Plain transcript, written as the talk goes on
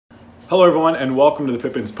Hello everyone and welcome to the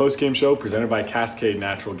Pippins Postgame Show presented by Cascade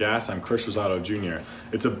Natural Gas. I'm Chris Rosado Jr.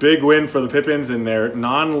 It's a big win for the Pippins in their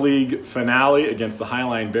non-league finale against the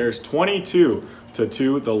Highline Bears, 22-2,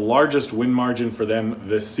 the largest win margin for them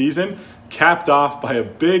this season, capped off by a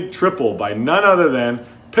big triple by none other than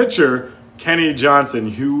pitcher Kenny Johnson.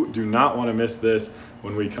 You do not want to miss this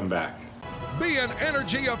when we come back. Be an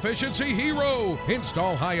energy efficiency hero.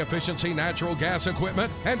 Install high-efficiency natural gas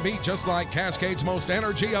equipment and be just like Cascade's most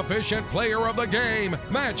energy-efficient player of the game.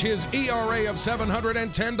 Match his ERA of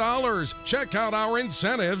 $710. Check out our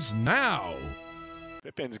incentives now.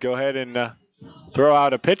 Pippins go ahead and throw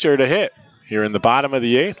out a pitcher to hit here in the bottom of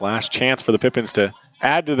the eighth. Last chance for the Pippins to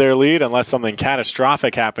add to their lead unless something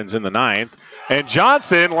catastrophic happens in the ninth. And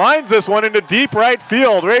Johnson lines this one into deep right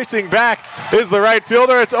field. Racing back is the right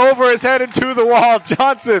fielder. It's over his head and to the wall.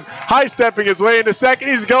 Johnson high-stepping his way into second.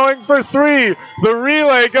 He's going for three. The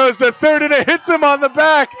relay goes to third and it hits him on the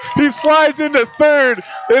back. He slides into third.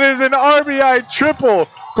 It is an RBI triple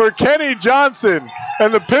for Kenny Johnson.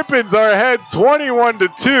 And the Pippins are ahead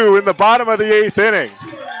 21-2 in the bottom of the eighth inning.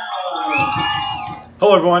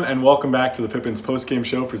 Hello everyone and welcome back to the Pippins Postgame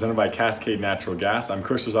Show presented by Cascade Natural Gas. I'm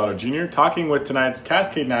Chris Rosado Jr. talking with tonight's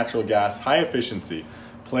Cascade Natural Gas high efficiency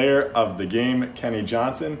player of the game, Kenny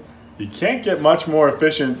Johnson. You can't get much more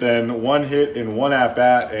efficient than one hit in one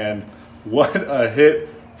at-bat, and what a hit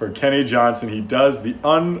for Kenny Johnson. He does the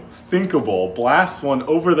unthinkable, blasts one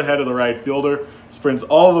over the head of the right fielder, sprints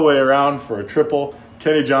all the way around for a triple.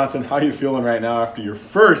 Kenny Johnson, how are you feeling right now after your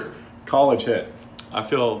first college hit? I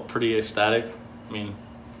feel pretty ecstatic. I mean,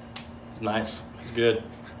 it's nice. It's good.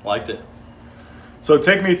 Liked it. So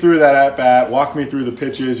take me through that at-bat. Walk me through the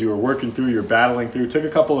pitches you were working through, you're battling through. Took a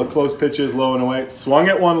couple of close pitches, low and away. Swung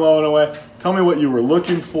at one low and away. Tell me what you were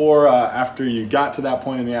looking for after you got to that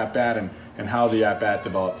point in the at-bat and how the at-bat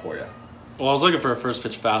developed for you. Well, I was looking for a first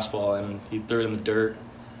pitch fastball, and he threw it in the dirt.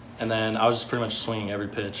 And then I was just pretty much swinging every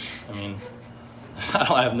pitch. I mean,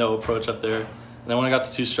 I have no approach up there. And then when I got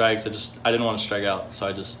to two strikes, I didn't want to strike out, so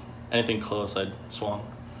I just... anything close, I swung.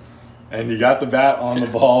 And you got the bat on the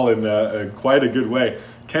ball in quite a good way.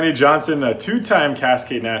 Kenny Johnson, a two-time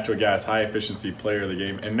Cascade Natural Gas high-efficiency player of the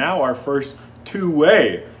game, and now our first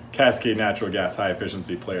two-way Cascade Natural Gas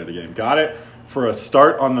high-efficiency player of the game. Got it for a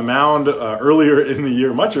start on the mound earlier in the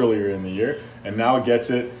year, much earlier in the year, and now gets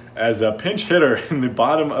it as a pinch hitter in the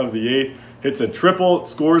bottom of the eighth. Hits a triple,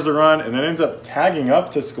 scores a run, and then ends up tagging up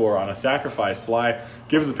to score on a sacrifice fly.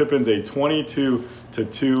 Gives the Pippins a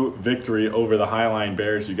 22-2 victory over the Highline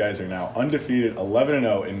Bears. You guys are now undefeated,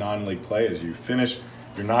 11-0 in non-league play as you finish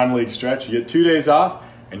your non-league stretch. You get 2 days off,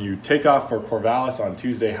 and you take off for Corvallis on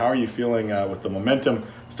Tuesday. How are you feeling with the momentum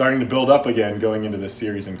starting to build up again going into this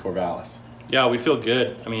series in Corvallis? Yeah, we feel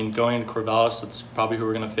good. I mean, going into Corvallis, that's probably who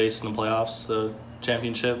we're going to face in the playoffs, the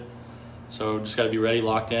championship. So just got to be ready,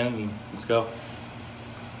 locked in, and let's go.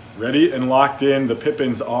 Ready and locked in the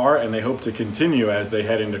Pippins are, and they hope to continue as they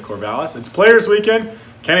head into Corvallis. It's Players Weekend.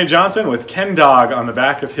 Kenny Johnson with Ken Dog on the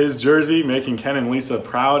back of his jersey, making Ken and Lisa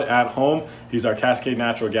proud at home. He's our Cascade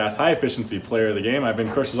Natural Gas high-efficiency player of the game. I've been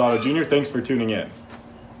Chris Rosado Jr. Thanks for tuning in.